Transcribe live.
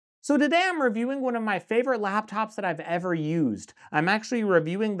So today I'm reviewing one of my favorite laptops that I've ever used. I'm actually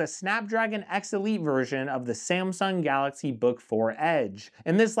reviewing the Snapdragon X Elite version of the Samsung Galaxy Book4 Edge.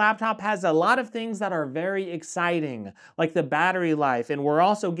 And this laptop has a lot of things that are very exciting, like the battery life, and we're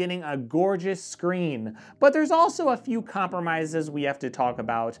also getting a gorgeous screen. But there's also a few compromises we have to talk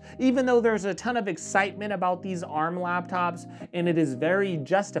about, even though there's a ton of excitement about these ARM laptops, and it is very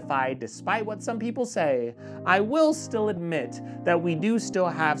justified despite what some people say. I will still admit that we do still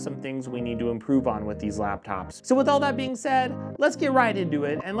have some things we need to improve on with these laptops. So with all that being said, let's get right into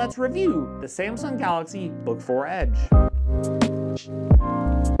it and let's review the Samsung Galaxy Book4 Edge.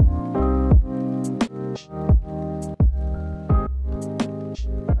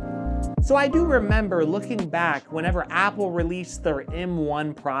 So I do remember looking back whenever Apple released their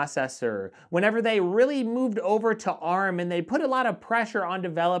M1 processor, whenever they really moved over to ARM and they put a lot of pressure on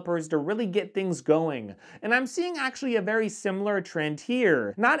developers to really get things going. And I'm seeing actually a very similar trend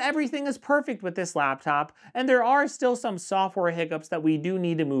here. Not everything is perfect with this laptop, and there are still some software hiccups that we do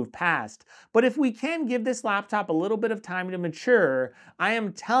need to move past. But if we can give this laptop a little bit of time to mature, I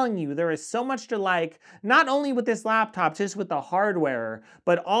am telling you there is so much to like, not only with this laptop, just with the hardware,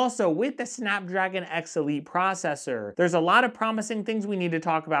 but also with the Snapdragon X Elite processor. There's a lot of promising things we need to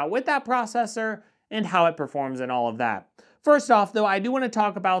talk about with that processor and how it performs and all of that. First off, though, I do want to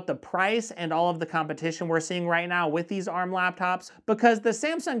talk about the price and all of the competition we're seeing right now with these ARM laptops, because the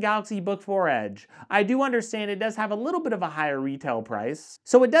Samsung Galaxy Book4 Edge, I do understand it does have a little bit of a higher retail price.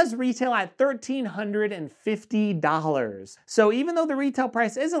 So it does retail at $1,350. So even though the retail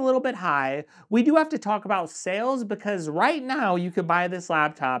price is a little bit high, we do have to talk about sales, because right now you could buy this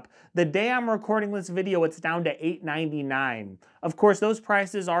laptop. The day I'm recording this video, it's down to $899. Of course, those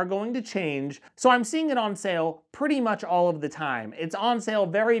prices are going to change, so I'm seeing it on sale pretty much all of the time. It's on sale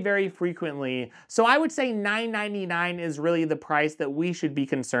very, very frequently, so I would say $999 is really the price that we should be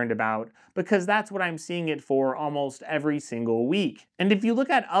concerned about, because that's what I'm seeing it for almost every single week. And if you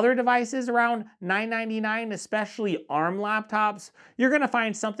look at other devices around $999, especially ARM laptops, you're going to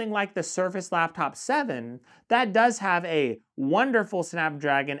find something like the Surface Laptop 7 that does have a wonderful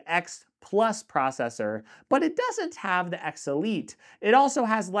Snapdragon X Plus processor, but it doesn't have the X Elite. It also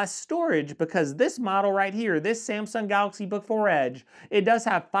has less storage, because this model right here, this Samsung Galaxy Book4 Edge, it does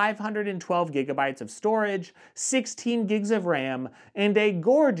have 512 gigabytes of storage, 16 gigs of RAM, and a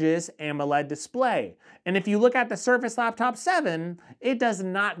gorgeous AMOLED display. And if you look at the Surface Laptop 7, it does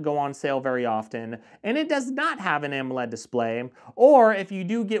not go on sale very often, and it does not have an AMOLED display. Or if you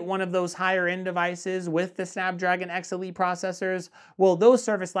do get one of those higher end devices with the Snapdragon X Elite processors, well, those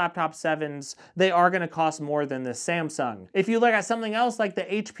Surface Laptop 7s, they are going to cost more than the Samsung. If you look at something else like the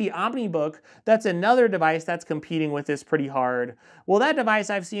HP Omnibook, that's another device that's competing with this pretty hard. Well, that device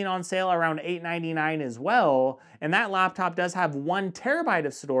I've seen on sale around $899 as well, and that laptop does have 1 terabyte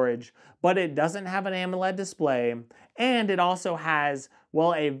of storage, but it doesn't have an AMOLED display, and it also has,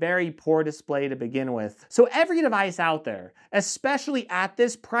 well, a very poor display to begin with. So every device out there, especially at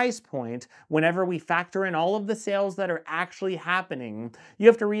this price point, whenever we factor in all of the sales that are actually happening, you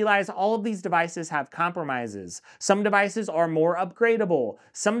have to realize all of these devices have compromises. Some devices are more upgradable.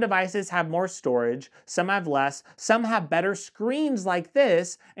 Some devices have more storage. Some have less. Some have better screens like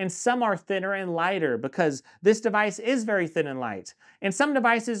this, and some are thinner and lighter, because this device is very thin and light. And some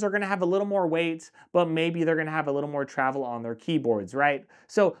devices are going to have a little more weight, but maybe they're going to have a little more travel on their keyboards, right?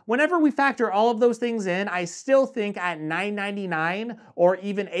 So whenever we factor all of those things in, I still think at $999 or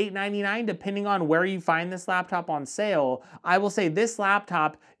even $899, depending on where you find this laptop on sale, I will say this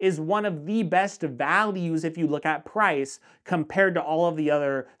laptop is one of the best values if you look at price compared to all of the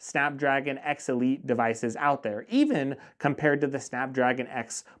other Snapdragon X Elite devices out there, even compared to the Snapdragon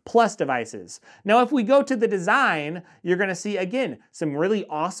X Plus devices. Now, if we go to the design, you're going to see, again, some really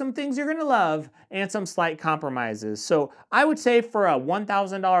awesome things you're going to love and some slight compromises. So I would say for a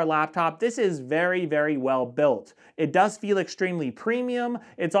 $1,000 laptop, this is very, very well built. It does feel extremely premium.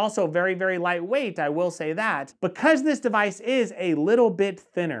 It's also very, very lightweight, I will say that. Because this device is a little bit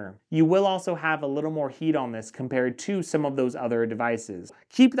thinner, you will also have a little more heat on this compared to some of those other devices.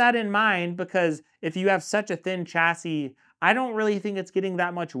 Keep that in mind, because if you have such a thin chassis, I don't really think it's getting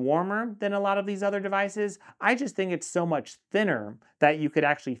that much warmer than a lot of these other devices. I just think it's so much thinner that you could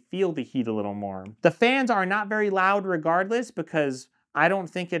actually feel the heat a little more. The fans are not very loud regardless, because I don't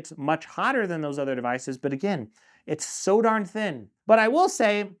think it's much hotter than those other devices, but again, it's so darn thin. But I will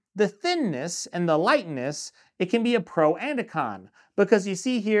say the thinness and the lightness, it can be a pro and a con, because you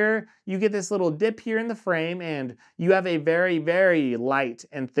see here, you get this little dip here in the frame and you have a very, very light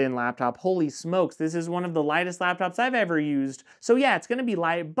and thin laptop. Holy smokes, this is one of the lightest laptops I've ever used. So yeah, it's gonna be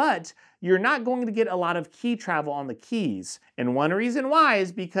light, but you're not going to get a lot of key travel on the keys. And one reason why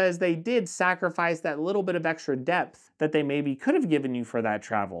is because they did sacrifice that little bit of extra depth that they maybe could have given you for that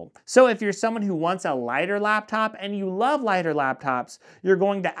travel. So if you're someone who wants a lighter laptop and you love lighter laptops, you're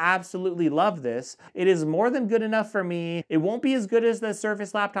going to absolutely love this. It is more than good enough for me. It won't be as good as the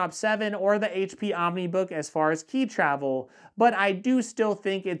Surface Laptop 7 or the HP Omnibook as far as key travel, but I do still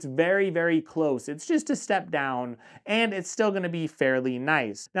think it's very, very close. It's just a step down, and it's still gonna be fairly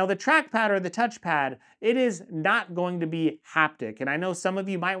nice. Now the trackpad or the touchpad, it is not going to be haptic, and I know some of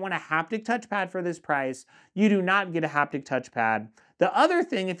you might want a haptic touchpad for this price. You do not get a haptic touchpad. The other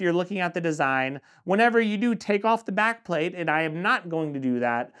thing, if you're looking at the design, whenever you do take off the back plate, and I am not going to do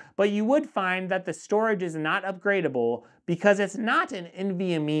that, but you would find that the storage is not upgradable because it's not an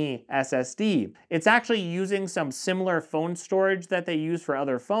NVMe SSD. It's actually using some similar phone storage that they use for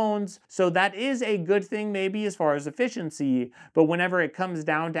other phones, so that is a good thing maybe as far as efficiency, but whenever it comes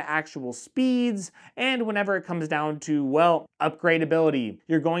down to actual speeds, and whenever it comes down to, well, upgradability,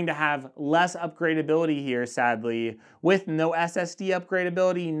 you're going to have less upgradability here, sadly, with no SSD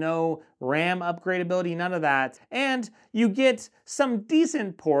upgradability, no RAM upgradability, none of that. And you get some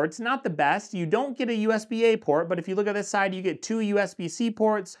decent ports, not the best. You don't get a USB-A port, but if you look at this side, you get two USB-C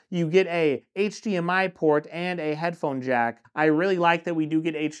ports, you get a HDMI port and a headphone jack. I really like that we do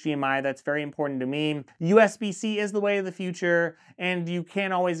get HDMI, that's very important to me. USB-C is the way of the future, and you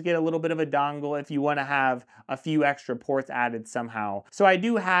can always get a little bit of a dongle if you want to have a few extra ports added somehow. So I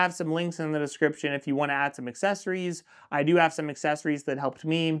do have some links in the description if you want to add some accessories. I do have some accessories that helped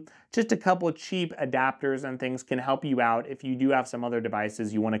me. Just a couple cheap adapters and things can help you out if you do have some other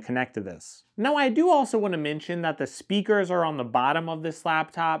devices you want to connect to this. Now I do also want to mention that the speakers are on the bottom of this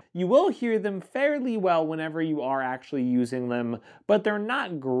laptop. You will hear them fairly well whenever you are actually using them, but they're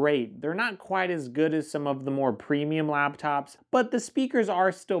not great. They're not quite as good as some of the more premium laptops, but the speakers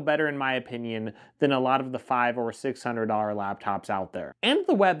are still better in my opinion than a lot of the $500 or $600 laptops out there. And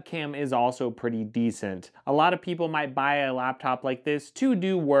the webcam is also pretty decent. A lot of people might buy a laptop like this to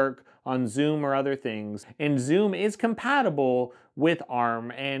do work on Zoom or other things, and Zoom is compatible with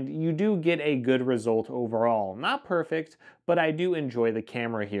ARM, and you do get a good result overall. Not perfect, but I do enjoy the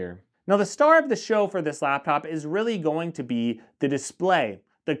camera here. Now the star of the show for this laptop is really going to be the display.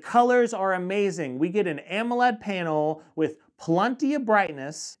 The colors are amazing. We get an AMOLED panel with plenty of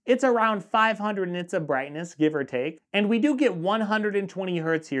brightness. It's around 500 nits of brightness, give or take. And we do get 120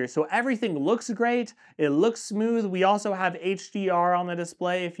 Hertz here, so everything looks great. It looks smooth. We also have HDR on the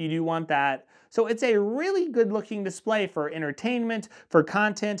display if you do want that. So it's a really good looking display for entertainment, for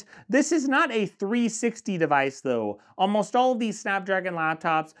content. This is not a 360 device though. Almost all of these Snapdragon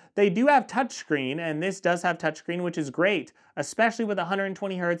laptops, they do have touchscreen, and this does have touchscreen, which is great, especially with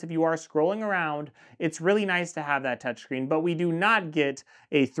 120 Hertz if you are scrolling around. It's really nice to have that touchscreen, but we do not get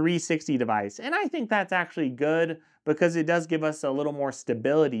a 360 device. And I think that's actually good, because it does give us a little more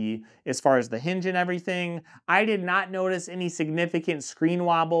stability as far as the hinge and everything. I did not notice any significant screen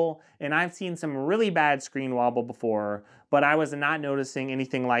wobble, and I've seen some really bad screen wobble before, but I was not noticing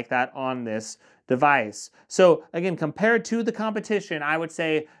anything like that on this device. So again, compared to the competition, I would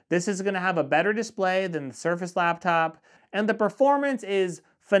say this is gonna have a better display than the Surface laptop, and the performance is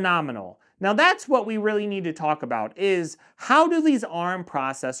phenomenal. Now that's what we really need to talk about, is how do these ARM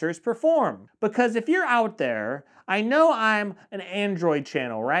processors perform? Because if you're out there, I know I'm an Android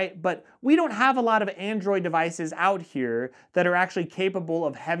channel, right? But we don't have a lot of Android devices out here that are actually capable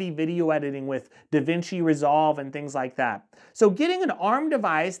of heavy video editing with DaVinci Resolve and things like that. So getting an ARM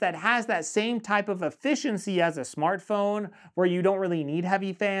device that has that same type of efficiency as a smartphone, where you don't really need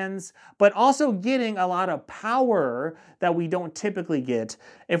heavy fans, but also getting a lot of power that we don't typically get.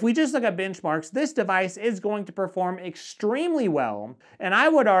 If we just look at benchmarks, this device is going to perform extremely well, and I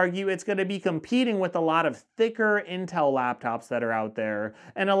would argue it's going to be competing with a lot of thicker Intel laptops that are out there,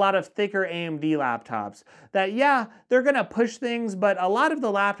 and a lot of thicker AMD laptops that, yeah, they're gonna push things, but a lot of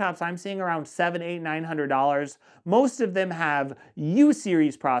the laptops I'm seeing around $700, $800, $900, most of them have U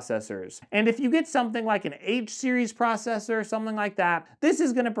series processors. And if you get something like an H series processor, something like that, this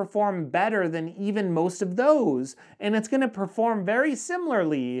is gonna perform better than even most of those, and it's gonna perform very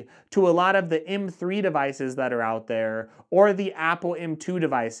similarly to a lot of the M3 devices that are out there, or the Apple M2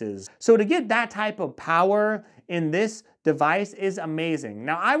 devices. So to get that type of power in this device is amazing.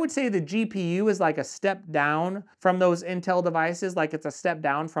 Now, I would say the GPU is like a step down from those Intel devices, like it's a step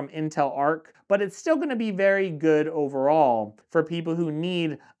down from Intel Arc, but it's still gonna be very good overall for people who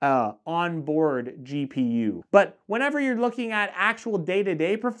need a onboard GPU. But whenever you're looking at actual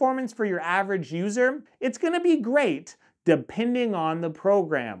day-to-day performance for your average user, it's gonna be great depending on the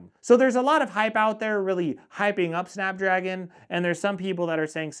program. So there's a lot of hype out there really hyping up Snapdragon, and there's some people that are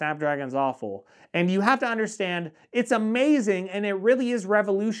saying Snapdragon's awful. And you have to understand, it's amazing and it really is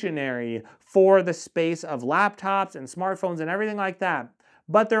revolutionary for the space of laptops and smartphones and everything like that.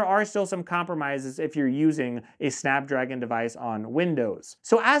 But there are still some compromises if you're using a Snapdragon device on Windows.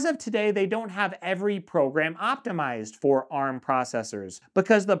 So as of today, they don't have every program optimized for ARM processors,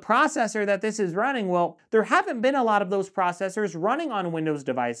 because the processor that this is running, well, there haven't been a lot of those processors running on Windows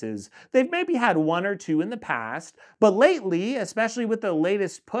devices. They've maybe had one or two in the past, but lately, especially with the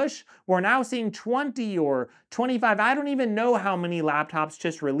latest push, we're now seeing 20 or 25, I don't even know how many laptops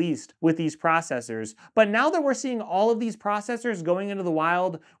just released with these processors. But now that we're seeing all of these processors going into the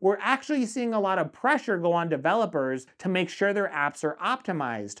wild, we're actually seeing a lot of pressure go on developers to make sure their apps are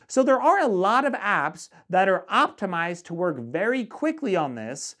optimized. So there are a lot of apps that are optimized to work very quickly on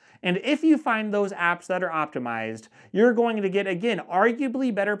this. And if you find those apps that are optimized, you're going to get, again,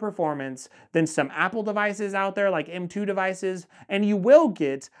 arguably better performance than some Apple devices out there like M2 devices. And you will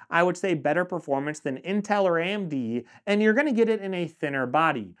get, I would say, better performance than Intel or AMD, and you're going to get it in a thinner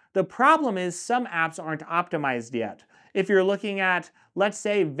body. The problem is some apps aren't optimized yet. If you're looking at, let's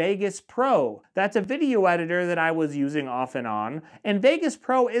say, Vegas Pro, that's a video editor that I was using off and on, and Vegas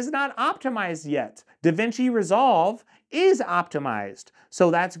Pro is not optimized yet. DaVinci Resolve is optimized,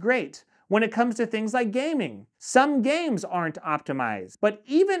 so that's great. When it comes to things like gaming, some games aren't optimized. But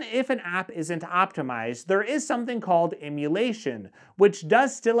even if an app isn't optimized, there is something called emulation, which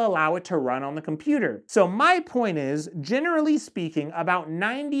does still allow it to run on the computer. So my point is, generally speaking, about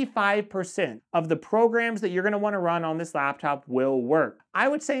 95% of the programs that you're going to want to run on this laptop will work. I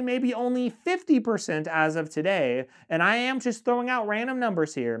would say maybe only 50% as of today, and I am just throwing out random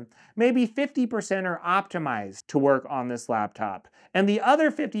numbers here, maybe 50% are optimized to work on this laptop. And the other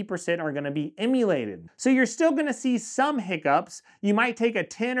 50% are going to be emulated. So you're still going to see some hiccups. You might take a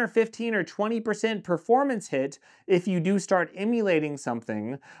 10 or 15 or 20% performance hit if you do start emulating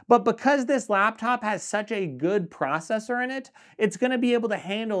something. But because this laptop has such a good processor in it, it's going to be able to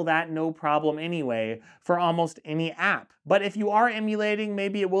handle that no problem anyway for almost any app. But if you are emulating,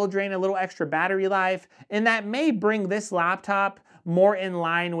 maybe it will drain a little extra battery life, and that may bring this laptop more in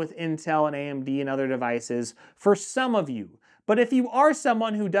line with Intel and AMD and other devices for some of you. But if you are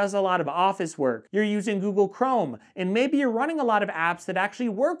someone who does a lot of office work, you're using Google Chrome, and maybe you're running a lot of apps that actually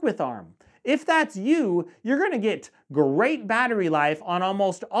work with ARM. If that's you, you're going to get great battery life on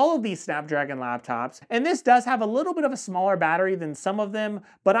almost all of these Snapdragon laptops. And this does have a little bit of a smaller battery than some of them,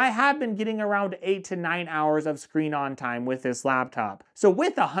 but I have been getting around 8 to 9 hours of screen on time with this laptop. So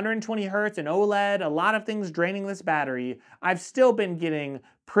with 120 Hz and OLED, a lot of things draining this battery, I've still been getting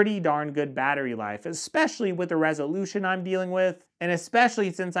pretty darn good battery life, especially with the resolution I'm dealing with, and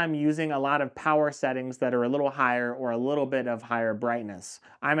especially since I'm using a lot of power settings that are a little higher or a little bit of higher brightness.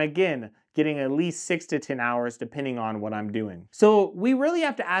 I'm again getting at least 6 to 10 hours depending on what I'm doing. So we really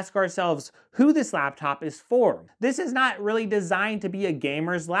have to ask ourselves who this laptop is for. This is not really designed to be a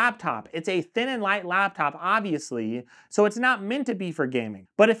gamer's laptop. It's a thin and light laptop, obviously, so it's not meant to be for gaming.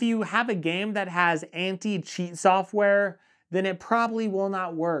 But if you have a game that has anti-cheat software, then it probably will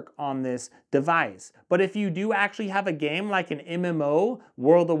not work on this device. But if you do actually have a game like an MMO,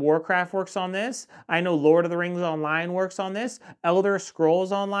 World of Warcraft works on this, I know Lord of the Rings Online works on this, Elder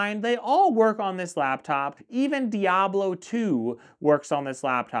Scrolls Online, they all work on this laptop. Even Diablo 2 works on this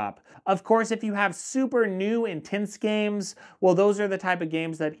laptop. Of course, if you have super new, intense games, well, those are the type of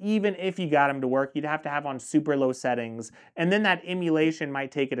games that even if you got them to work, you'd have to have on super low settings, and then that emulation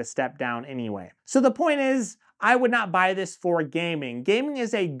might take it a step down anyway. So the point is, I would not buy this for gaming. Gaming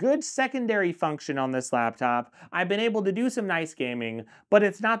is a good secondary function on this laptop. I've been able to do some nice gaming, but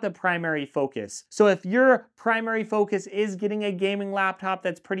it's not the primary focus. So if your primary focus is getting a gaming laptop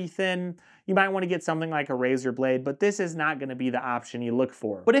that's pretty thin, you might want to get something like a Razer Blade, but this is not going to be the option you look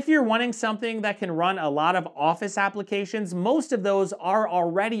for. But if you're wanting something that can run a lot of office applications, most of those are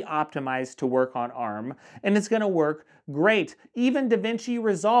already optimized to work on ARM, and it's going to work great. Even DaVinci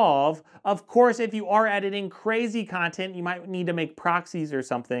Resolve, of course, if you are editing crazy content, you might need to make proxies or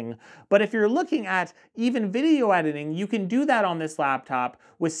something. But if you're looking at even video editing, you can do that on this laptop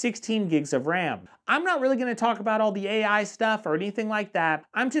with 16 gigs of RAM. I'm not really going to talk about all the AI stuff or anything like that.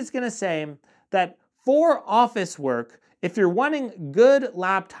 I'm just going to say that for office work, if you're wanting good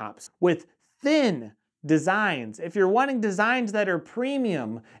laptops with thin, designs. If you're wanting designs that are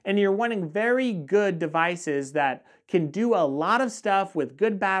premium and you're wanting very good devices that can do a lot of stuff with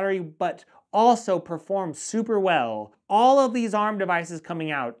good battery but also perform super well, all of these ARM devices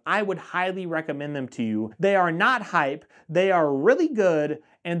coming out, I would highly recommend them to you. They are not hype, they are really good,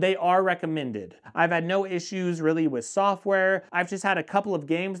 and they are recommended. I've had no issues really with software. I've just had a couple of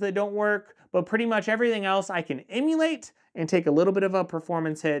games that don't work, but pretty much everything else I can emulate and take a little bit of a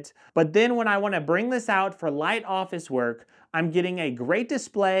performance hit. But then when I want to bring this out for light office work, I'm getting a great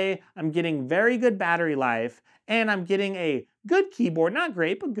display, I'm getting very good battery life, and I'm getting a good keyboard, not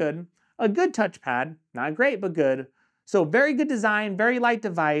great, but good. A good touchpad, not great, but good. So very good design, very light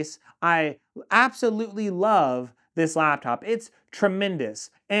device. I absolutely love this laptop. It's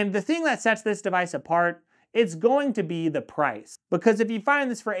tremendous. And the thing that sets this device apart, it's going to be the price. Because if you find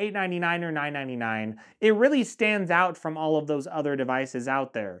this for $899 or $999, it really stands out from all of those other devices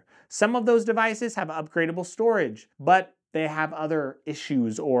out there. Some of those devices have upgradable storage, but they have other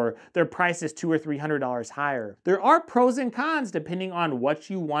issues or their price is $200 or $300 higher. There are pros and cons depending on what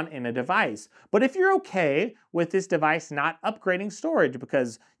you want in a device. But if you're okay with this device not upgrading storage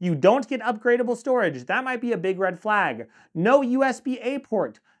because you don't get upgradable storage, that might be a big red flag. No USB-A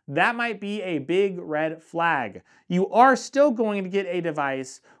port, that might be a big red flag. You are still going to get a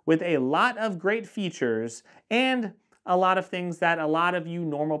device with a lot of great features and a lot of things that a lot of you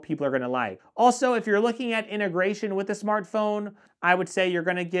normal people are going to like. Also, if you're looking at integration with a smartphone, I would say you're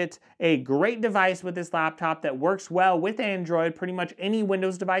going to get a great device with this laptop that works well with Android. Pretty much any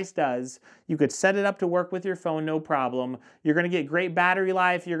Windows device does. You could set it up to work with your phone, no problem. You're going to get great battery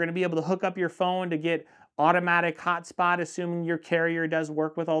life. You're going to be able to hook up your phone to get automatic hotspot, assuming your carrier does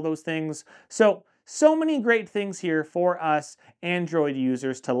work with all those things. So many great things here for us Android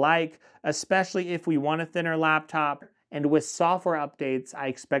users to like, especially if we want a thinner laptop. And with software updates, I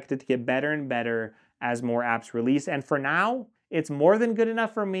expect it to get better and better as more apps release. And for now, it's more than good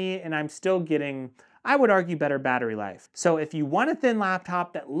enough for me, and I'm still getting, I would argue, better battery life. So if you want a thin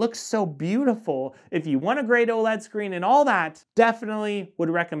laptop that looks so beautiful, if you want a great OLED screen and all that, definitely would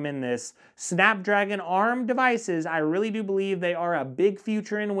recommend this. Snapdragon ARM devices, I really do believe they are a big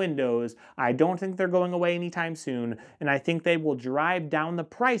future in Windows. I don't think they're going away anytime soon, and I think they will drive down the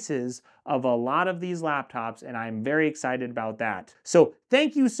prices of a lot of these laptops, and I'm very excited about that. So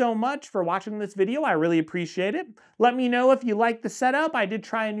thank you so much for watching this video. I really appreciate it. Let me know if you like the setup. I did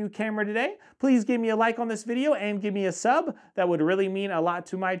try a new camera today. Please give me a like on this video and give me a sub. That would really mean a lot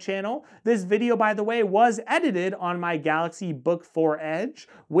to my channel. This video, by the way, was edited on my Galaxy Book4 Edge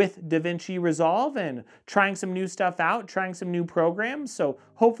with DaVinci Resolve and trying some new stuff out, trying some new programs. So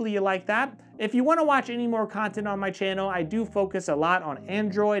hopefully you like that. If you want to watch any more content on my channel, I do focus a lot on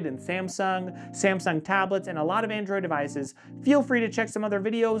Android and Samsung tablets, and a lot of Android devices. Feel free to check some other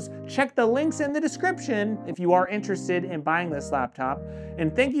videos. Check the links in the description if you are interested in buying this laptop.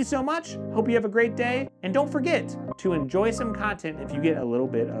 And thank you so much. Hope you have a great day. And don't forget to enjoy some content if you get a little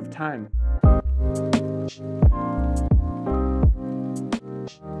bit of time.